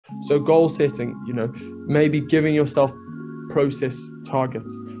So goal setting, maybe giving yourself process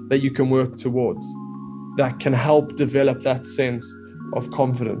targets that you can work towards that can help develop that sense of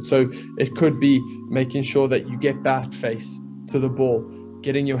confidence. So it could be making sure that you get bat face to the ball,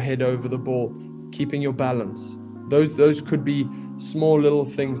 getting your head over the ball, keeping your balance. Those could be small little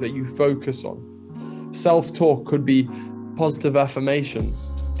things that you focus on. Self-talk could be positive affirmations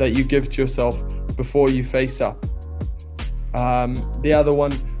that you give to yourself before you face up. The other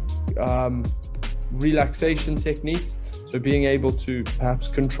one, relaxation techniques. So being able to perhaps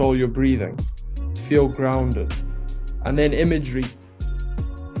control your breathing, feel grounded. And then imagery.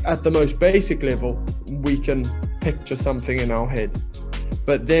 At the most basic level, we can picture something in our head.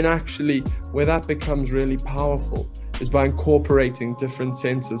 But then actually where that becomes really powerful is by incorporating different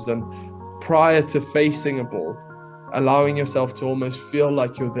senses, and prior to facing a ball, allowing yourself to almost feel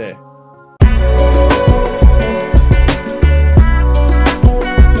like you're there.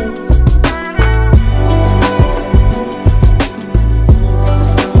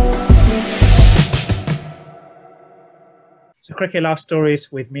 So Cricket Life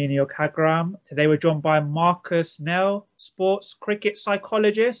Stories with me, Neel Khagram. Today we're joined by Marcus Nell, sports cricket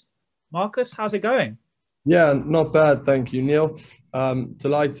psychologist. Marcus, how's it going? Yeah, not bad, thank you, Neil.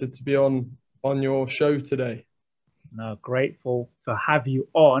 Delighted to be on your show today. No, grateful to have you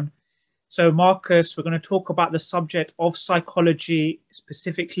on. So Marcus, we're going to talk about the subject of psychology,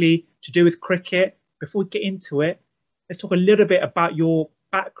 specifically to do with cricket. Before we get into it, let's talk a little bit about your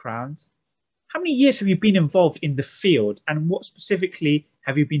background. How many years have you been involved in the field, and what specifically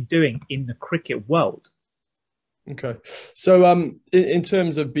have you been doing in the cricket world? Okay, so in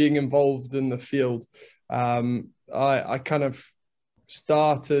terms of being involved in the field, I kind of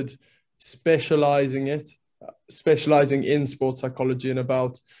started specializing in sports psychology in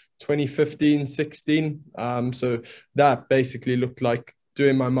about 2015-16. So that basically looked like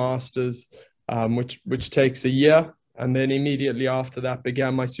doing my master's, which takes a year. And then immediately after that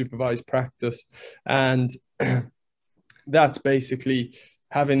began my supervised practice. And that's basically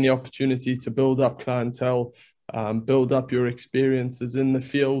having the opportunity to build up clientele, build up your experiences in the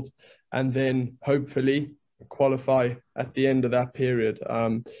field, and then hopefully qualify at the end of that period.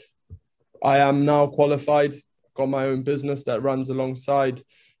 I am now qualified, got my own business that runs alongside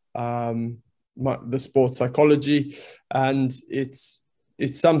the sports psychology. And it's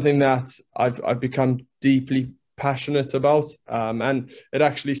something that I've become deeply passionate about, and it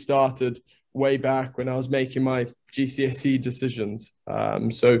actually started way back when I was making my GCSE decisions.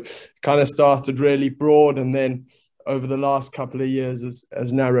 So kind of started really broad, and then over the last couple of years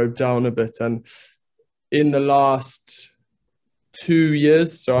has narrowed down a bit. And in the last 2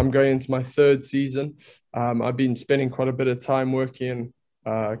 years, so I'm going into my third season, I've been spending quite a bit of time working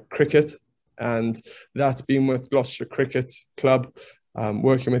in cricket, and that's been with Gloucestershire Cricket Club,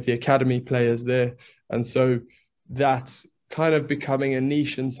 working with the academy players there. And so that's kind of becoming a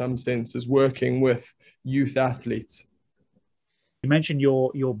niche in some senses, working with youth athletes. You mentioned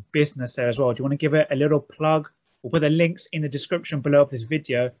your business there as well. Do you want to give it a little plug? We'll put the links in the description below of this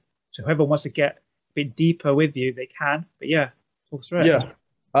video, so whoever wants to get a bit deeper with you, they can. But yeah, talk through it. Yeah.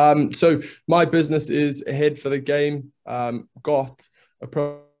 So my business is Ahead for the Game. Got a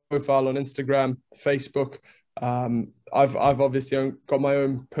profile on Instagram, Facebook. I've obviously got my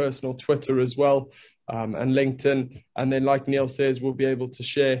own personal Twitter as well, and LinkedIn. And then, like Neil says, we'll be able to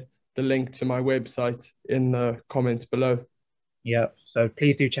share the link to my website in the comments below. Yeah, so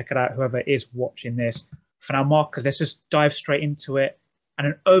please do check it out, whoever is watching this. For now, Marcus, let's just dive straight into it. And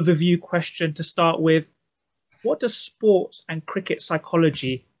an overview question to start with. What does sports and cricket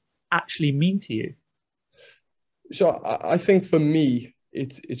psychology actually mean to you? So I think for me,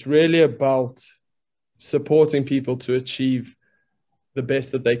 it's really about supporting people to achieve the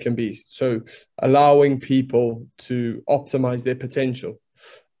best that they can be. So allowing people to optimize their potential.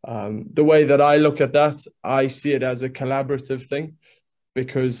 The way that I look at that, I see it as a collaborative thing,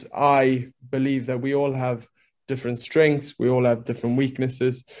 because I believe that we all have different strengths, we all have different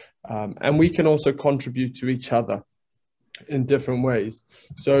weaknesses, and we can also contribute to each other in different ways.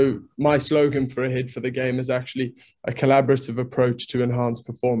 So my slogan for Ahead for the Game is actually a collaborative approach to enhance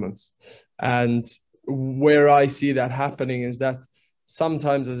performance. And where I see that happening is that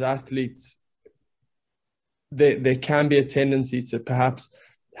sometimes as athletes, there can be a tendency to perhaps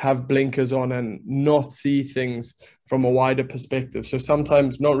have blinkers on and not see things from a wider perspective. So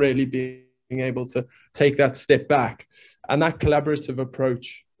sometimes not really being able to take that step back. And that collaborative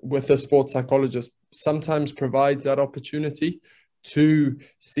approach with a sports psychologist sometimes provides that opportunity to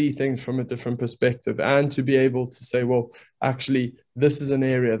see things from a different perspective and to be able to say, well, actually, this is an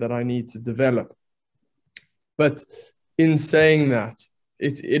area that I need to develop. But in saying that,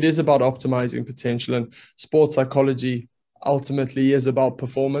 it is about optimizing potential, and sports psychology ultimately is about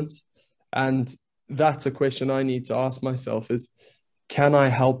performance. And that's a question I need to ask myself is, can I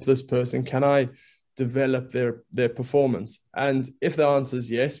help this person? Can I develop their performance? And if the answer is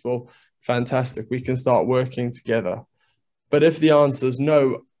yes, well, fantastic. We can start working together. But if the answer is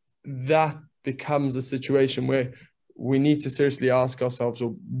no, that becomes a situation where we need to seriously ask ourselves,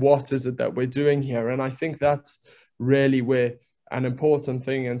 well, what is it that we're doing here? And I think that's really where an important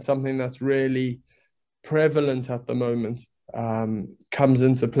thing and something that's really prevalent at the moment comes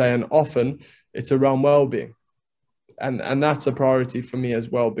into play. And often it's around well-being. And that's a priority for me as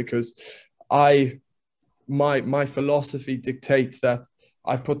well, because my philosophy dictates that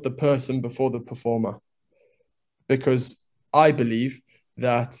I put the person before the performer, because I believe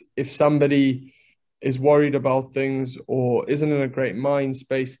that if somebody is worried about things or isn't in a great mind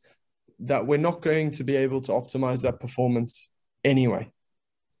space, that we're not going to be able to optimize that performance anyway.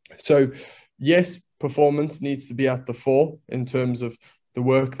 So yes, performance needs to be at the fore in terms of the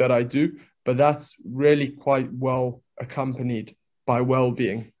work that I do, but that's really quite well accompanied by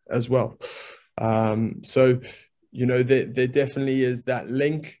well-being as well. So, you know, there definitely is that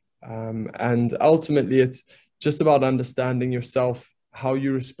link. And ultimately, it's just about understanding yourself, how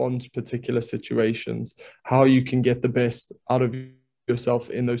you respond to particular situations, how you can get the best out of yourself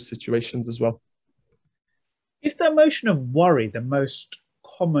in those situations as well. Is the emotion of worry the most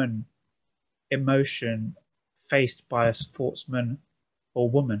common emotion faced by a sportsman or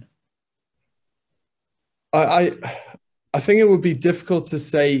woman? I think it would be difficult to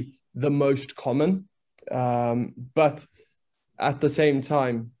say the most common, but at the same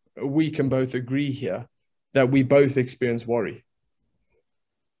time, we can both agree here that we both experience worry.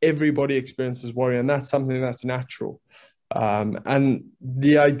 Everybody experiences worry, and that's something that's natural. And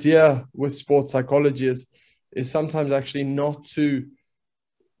the idea with sports psychology is sometimes actually not to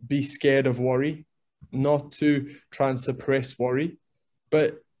be scared of worry, not to try and suppress worry,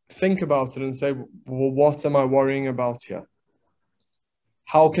 but think about it and say, well, what am I worrying about here?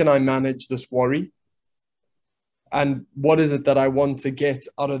 How can I manage this worry? And what is it that I want to get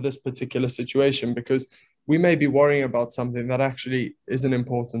out of this particular situation? Because we may be worrying about something that actually isn't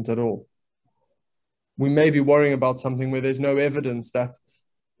important at all. We may be worrying about something where there's no evidence that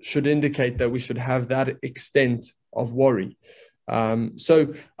should indicate that we should have that extent of worry.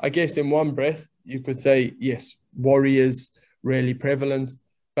 So I guess in one breath, you could say, yes, worry is really prevalent,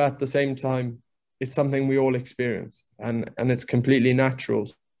 but at the same time, it's something we all experience, and it's completely natural.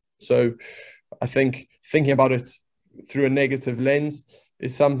 So I think thinking about it through a negative lens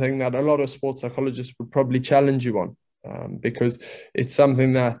is something that a lot of sports psychologists would probably challenge you on, because it's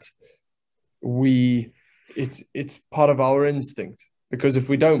something that it's part of our instinct. Because if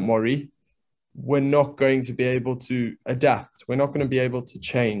we don't worry, we're not going to be able to adapt. We're not going to be able to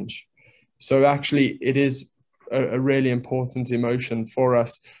change. So actually, it is a really important emotion for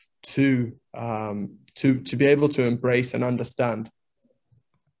us to be able to embrace and understand.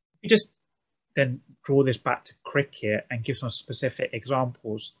 You just then draw this back to cricket and give some specific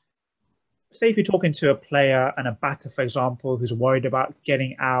examples. Say if you're talking to a player and a batter, for example, who's worried about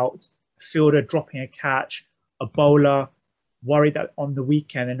getting out, a fielder dropping a catch, a bowler worried that on the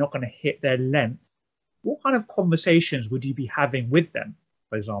weekend they're not going to hit their length, what kind of conversations would you be having with them,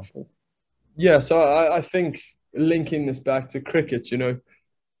 for example? Yeah, so I think linking this back to cricket, you know,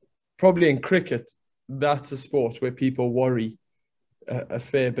 probably in cricket, that's a sport where people worry a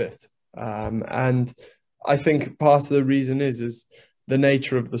fair bit. And I think part of the reason is the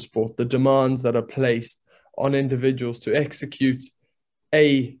nature of the sport, the demands that are placed on individuals to execute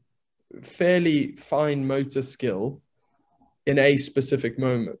a fairly fine motor skill in a specific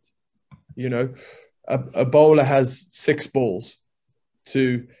moment. You know, a bowler has 6 balls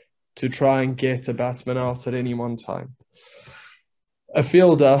to try and get a batsman out at any one time. A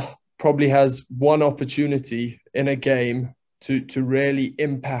fielder probably has one opportunity in a game to really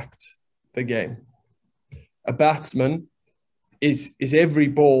impact the game. A batsman is every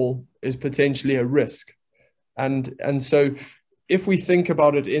ball is potentially a risk. And so if we think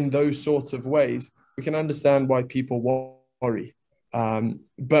about it in those sorts of ways, we can understand why people worry.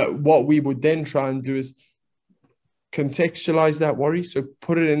 But what we would then try and do is contextualize that worry. So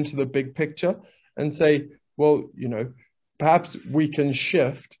put it into the big picture and say, well, you know, perhaps we can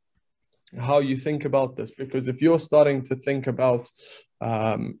shift how you think about this, because if you're starting to think about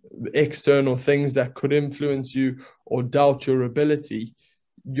external things that could influence you or doubt your ability,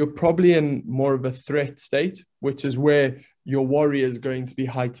 you're probably in more of a threat state, which is where your worry is going to be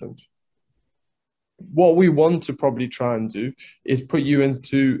heightened. What we want to probably try and do is put you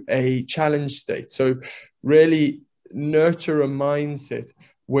into a challenge state. So really nurture a mindset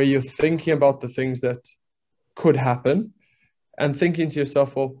where you're thinking about the things that could happen and thinking to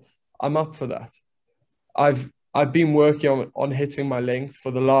yourself, well, I'm up for that. I've been working on hitting my length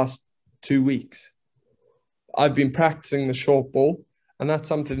for the last 2 weeks. I've been practicing the short ball, and that's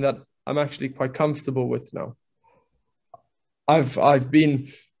something that I'm actually quite comfortable with now. I've been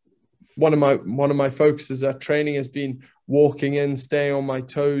one of my focuses at training has been walking in, staying on my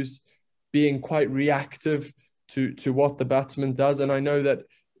toes, being quite reactive to what the batsman does. And I know that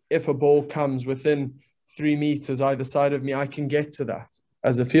if a ball comes within 3 meters either side of me, I can get to that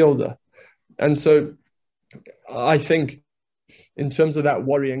as a fielder. And so I think in terms of that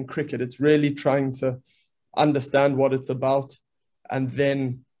worry in cricket, it's really trying to understand what it's about and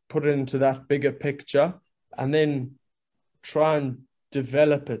then put it into that bigger picture and then try and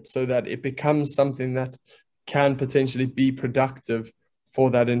develop it so that it becomes something that can potentially be productive for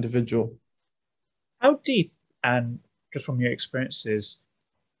that individual. How deep, and just from your experiences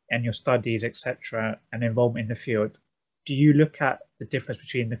and your studies, etc., and involvement in the field, do you look at the difference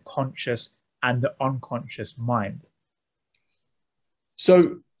between the conscious and the unconscious mind?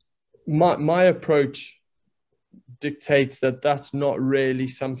 So my approach dictates that that's not really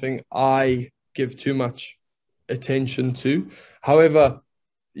something I give too much attention to. However,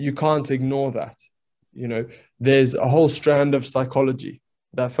 you can't ignore that. You know, there's a whole strand of psychology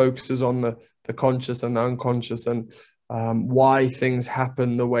that focuses on the conscious and the unconscious and why things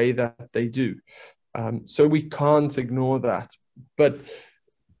happen the way that they do. So we can't ignore that. But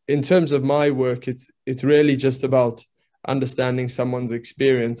in terms of my work, it's really just about understanding someone's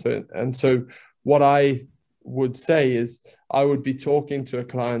experience. And so what I would say is I would be talking to a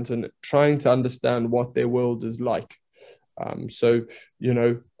client and trying to understand what their world is like. So, you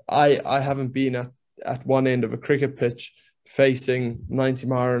know, I haven't been at one end of a cricket pitch facing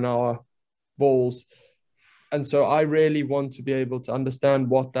 90-mile-an-hour balls. And so I really want to be able to understand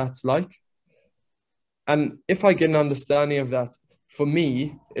what that's like. And if I get an understanding of that, for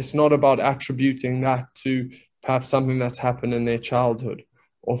me, it's not about attributing that to perhaps something that's happened in their childhood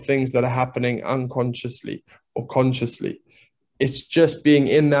or things that are happening unconsciously or consciously. It's just being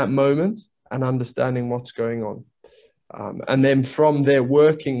in that moment and understanding what's going on. And then from there,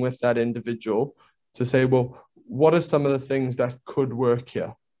 working with that individual to say, well, what are some of the things that could work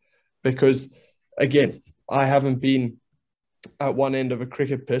here? Because again, I haven't been at one end of a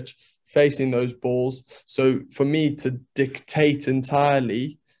cricket pitch facing those balls. So for me to dictate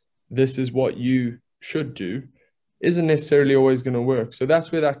entirely, this is what you should do, isn't necessarily always going to work. So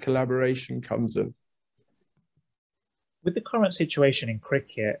that's where that collaboration comes in. With the current situation in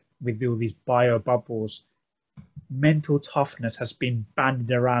cricket, with all these bio bubbles, mental toughness has been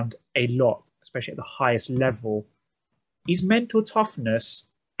bandied around a lot, especially at the highest level. Is mental toughness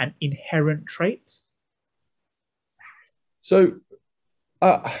an inherent trait? So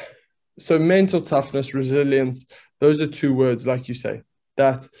mental toughness, resilience, those are two words, like you say,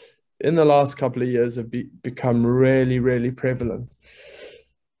 that in the last couple of years have become really, really prevalent,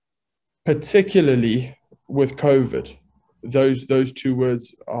 particularly with COVID. Those two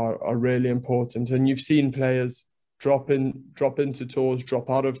words are really important. And you've seen players drop into tours, drop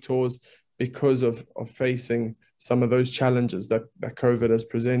out of tours because of facing some of those challenges that COVID has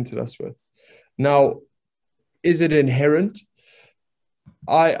presented us with. Now, is it inherent?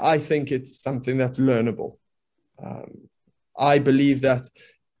 I think it's something that's learnable. I believe that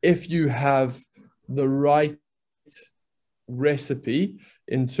if you have the right recipe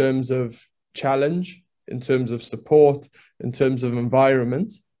in terms of challenge, in terms of support, in terms of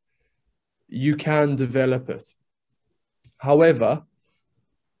environment, you can develop it. However,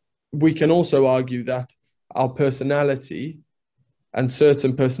 we can also argue that our personality and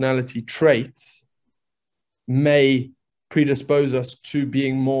certain personality traits may predispose us to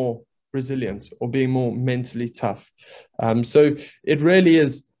being more resilient or being more mentally tough. So it really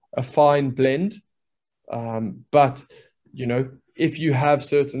is a fine blend. But, you know, if you have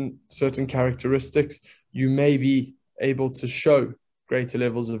certain characteristics, you may be able to show greater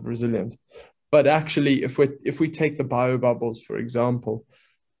levels of resilience. But actually, if we take the bio bubbles, for example,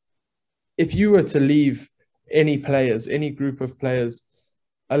 if you were to leave any group of players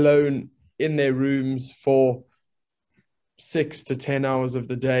alone in their rooms for 6 to 10 hours of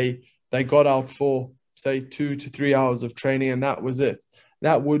the day, they got out for, say, 2 to 3 hours of training, and that was it.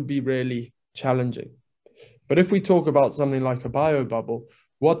 That would be really challenging. But if we talk about something like a bio bubble,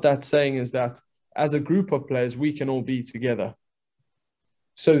 what that's saying is that as a group of players, we can all be together.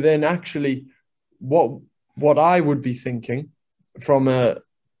 So then actually what I would be thinking from a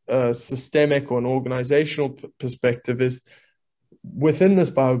systemic or an organizational perspective is, within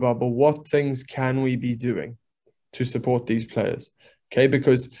this bio bubble, what things can we be doing? to support these players. Okay,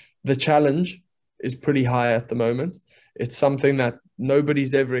 because the challenge is pretty high at the moment. It's something that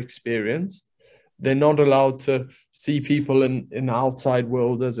nobody's ever experienced. They're not allowed to see people in the outside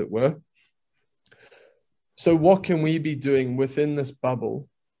world, as it were. So what can we be doing within this bubble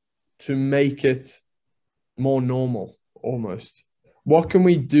to make it more normal, almost? What can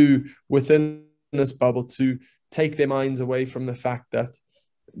we do within this bubble to take their minds away from the fact that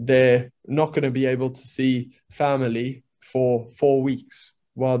they're not going to be able to see family for 4 weeks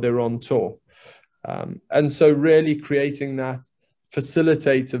while they're on tour? And so really creating that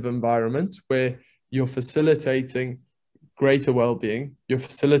facilitative environment where you're facilitating greater well-being, you're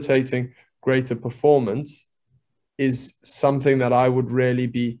facilitating greater performance, is something that I would really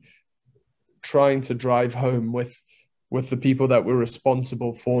be trying to drive home with the people that were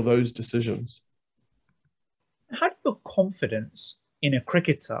responsible for those decisions. How do you build confidence in a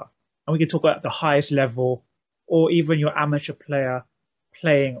cricketer? And we can talk about the highest level, or even your amateur player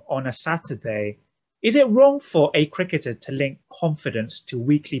playing on a Saturday. Is it wrong for a cricketer to link confidence to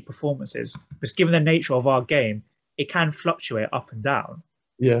weekly performances? Because given the nature of our game, it can fluctuate up and down.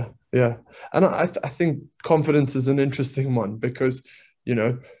 Yeah. And I think confidence is an interesting one because, you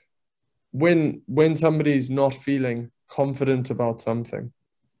know, when somebody's not feeling confident about something,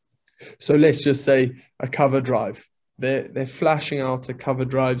 so let's just say a cover drive, they're flashing out to cover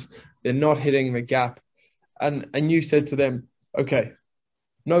drives, they're not hitting the gap, and you said to them, okay,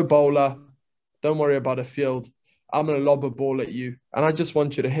 no bowler, don't worry about a field, I'm going to lob a ball at you, and I just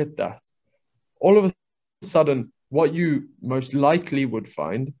want you to hit that. All of a sudden, what you most likely would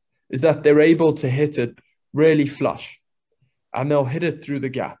find is that they're able to hit it really flush, and they'll hit it through the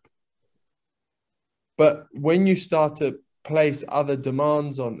gap. But when you start to place other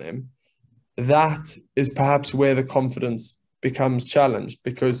demands on them, that is perhaps where the confidence becomes challenged,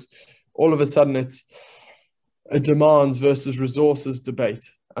 because all of a sudden it's a demands versus resources debate,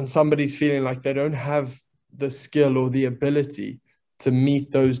 and somebody's feeling like they don't have the skill or the ability to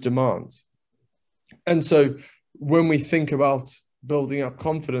meet those demands. And so when we think about building up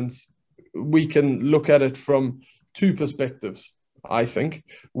confidence, we can look at it from two perspectives, I think,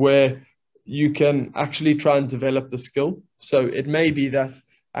 where you can actually try and develop the skill. So it may be that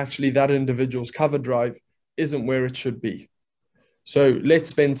actually that individual's cover drive isn't where it should be. So let's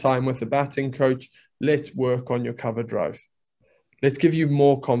spend time with the batting coach. Let's work on your cover drive. Let's give you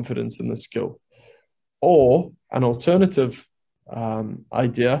more confidence in the skill. Or an alternative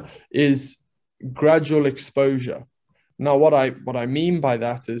idea is gradual exposure. Now, what I mean by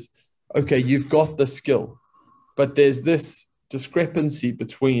that is, okay, you've got the skill, but there's this discrepancy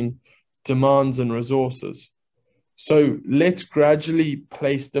between demands and resources. So let's gradually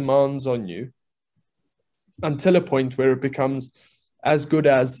place demands on you until a point where it becomes as good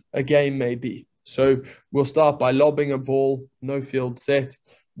as a game may be. So we'll start by lobbing a ball, no field set.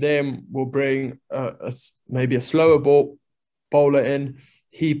 Then we'll bring maybe a slower bowler in.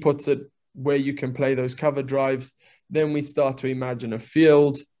 He puts it where you can play those cover drives. Then we start to imagine a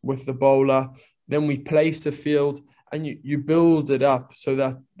field with the bowler. Then we place a field, and you build it up so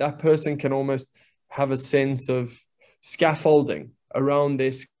that that person can almost have a sense of scaffolding around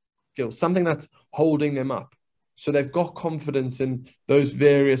their skills, something that's holding them up. So they've got confidence in those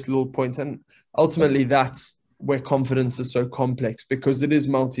various little points. And ultimately, that's where confidence is so complex, because it is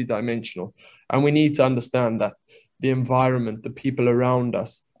multidimensional. And we need to understand that the environment, the people around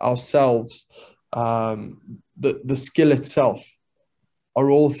us, ourselves, the skill itself are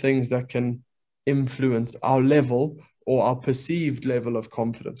all things that can influence our level or our perceived level of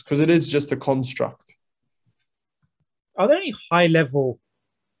confidence, because it is just a construct. Are there any high-level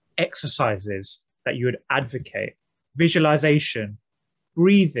exercises that you would advocate? Visualization,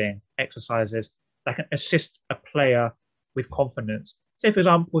 breathing exercises that can assist a player with confidence. Say, for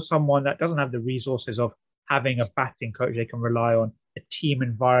example, someone that doesn't have the resources of having a batting coach they can rely on, a team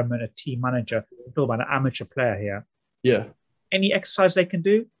environment, a team manager. I'm talking about an amateur player here. Yeah. Any exercise they can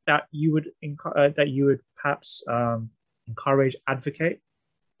do that you would perhaps encourage, advocate?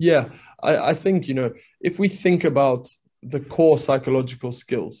 Yeah, I think, if we think about the core psychological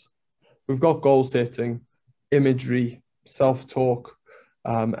skills, we've got goal setting, imagery, self-talk,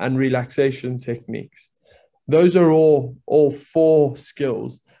 and relaxation techniques. Those are all four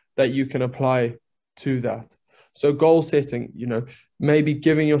skills that you can apply to that. So goal setting, maybe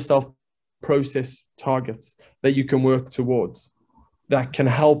giving yourself process targets that you can work towards that can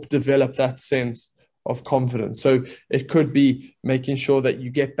help develop that sense of confidence. So it could be making sure that you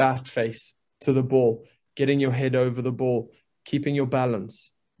get bat face to the ball, getting your head over the ball, keeping your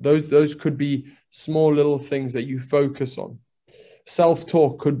balance. Those could be small little things that you focus on.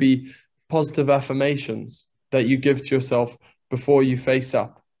 Self-talk could be positive affirmations that you give to yourself before you face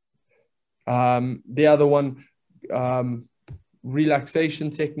up. The other one, relaxation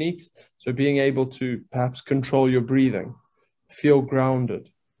techniques. So being able to perhaps control your breathing, feel grounded.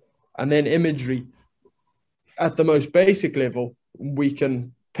 And then imagery. At the most basic level, we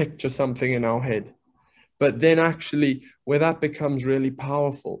can picture something in our head. But then actually where that becomes really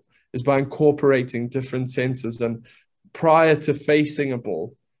powerful is by incorporating different senses, and prior to facing a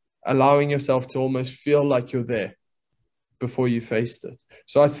ball, allowing yourself to almost feel like you're there before you faced it.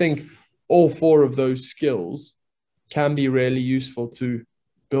 So I think all four of those skills can be really useful to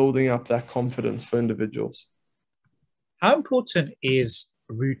building up that confidence for individuals. How important is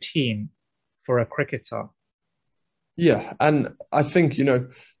routine for a cricketer? Yeah, and I think,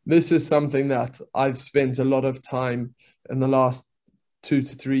 this is something that I've spent a lot of time in the last 2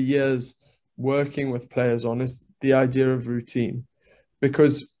 to 3 years working with players on, is the idea of routine.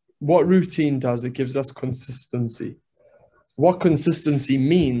 Because what routine does, it gives us consistency. What consistency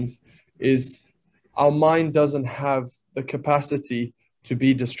means is our mind doesn't have the capacity to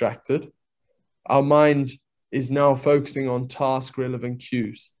be distracted. Our mind is now focusing on task relevant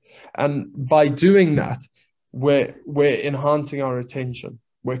cues. And by doing that, we're enhancing our attention.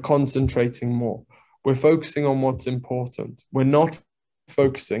 We're concentrating more. We're focusing on what's important. We're not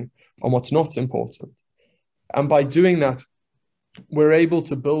focusing on what's not important. And by doing that, we're able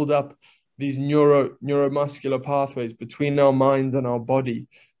to build up these neuromuscular pathways between our mind and our body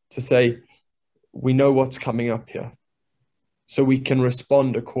to say, we know what's coming up here, so we can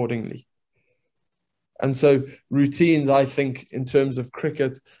respond accordingly. And so routines, I think, in terms of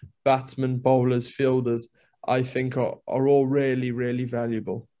cricket, batsmen, bowlers, fielders, I think are all really, really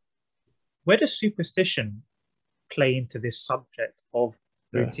valuable. Where does superstition play into this subject of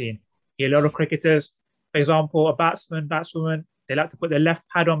routine? Yeah. A lot of cricketers, for example, a batswoman, they like to put their left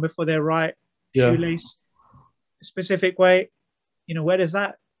pad on before their right shoelace a specific way. Where does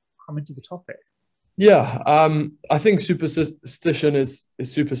that come into the topic? Yeah, I think superstition is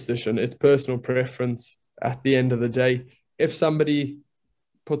superstition. It's personal preference at the end of the day. If somebody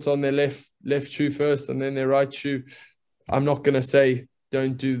puts on their left shoe first and then their right shoe, I'm not going to say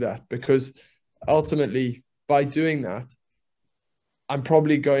don't do that, because ultimately by doing that, I'm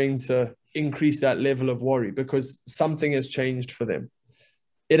probably going to increase that level of worry because something has changed for them.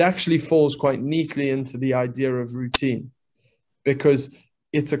 It actually falls quite neatly into the idea of routine because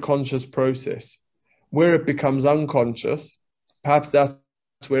it's a conscious process. Where it becomes unconscious, perhaps that's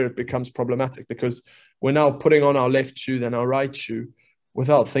where it becomes problematic, because we're now putting on our left shoe, then our right shoe,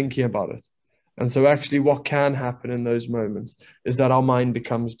 without thinking about it. And so actually what can happen in those moments is that our mind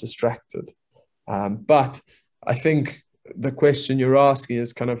becomes distracted. But I think the question you're asking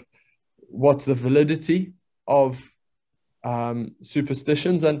is kind of what's the validity of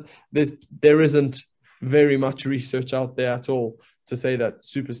superstitions? And there isn't very much research out there at all to say that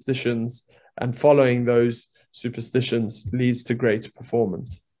superstitions and following those superstitions leads to great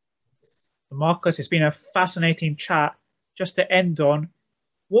performance. Marcus, it's been a fascinating chat. Just to end on,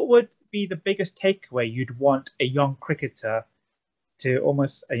 what would be the biggest takeaway you'd want a young cricketer to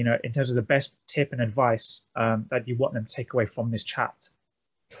almost, in terms of the best tip and advice that you want them to take away from this chat?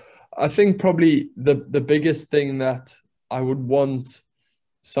 I think probably the biggest thing that I would want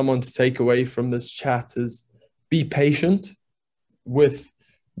someone to take away from this chat is be patient with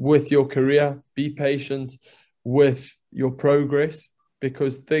your career, be patient with your progress,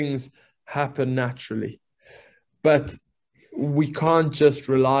 because things happen naturally. But we can't just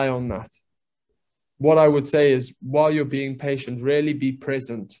rely on that. What I would say is, while you're being patient, really be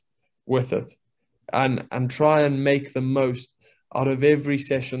present with it and try and make the most out of every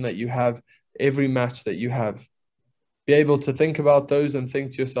session that you have, every match that you have. Be able to think about those and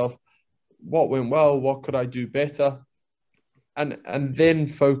think to yourself, what went well? What could I do better? And then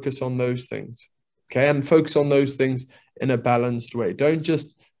focus on those things. Okay. And focus on those things in a balanced way. Don't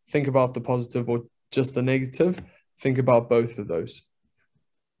just think about the positive or just the negative. Think about both of those.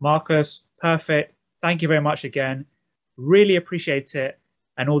 Marcus, perfect. Thank you very much again. Really appreciate it.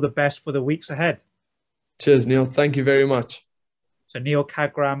 And all the best for the weeks ahead. Cheers, Neel. Thank you very much. So Neel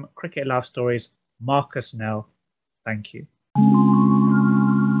Khagram, Cricket Love Stories, Marcus Nell. Thank you.